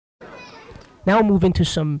Now I'll move into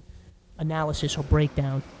some analysis or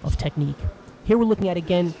breakdown of technique. Here we're looking at,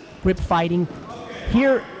 again, grip fighting.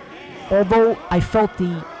 Here, although I felt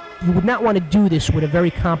you would not want to do this with a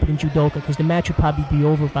very competent judoka because the match would probably be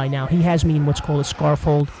over by now. He has me in what's called a scarf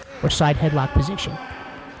hold or side headlock position.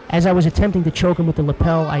 As I was attempting to choke him with the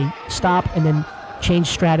lapel, I stopped and then changed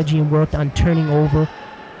strategy and worked on turning over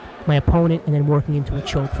my opponent and then working into a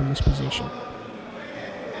choke from this position.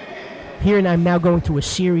 Here, and I'm now going through a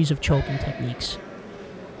series of choking techniques.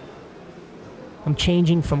 I'm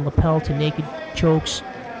changing from lapel to naked chokes,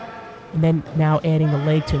 and then now adding the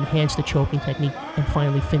leg to enhance the choking technique, and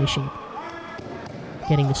finally finishing,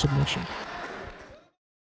 getting the submission.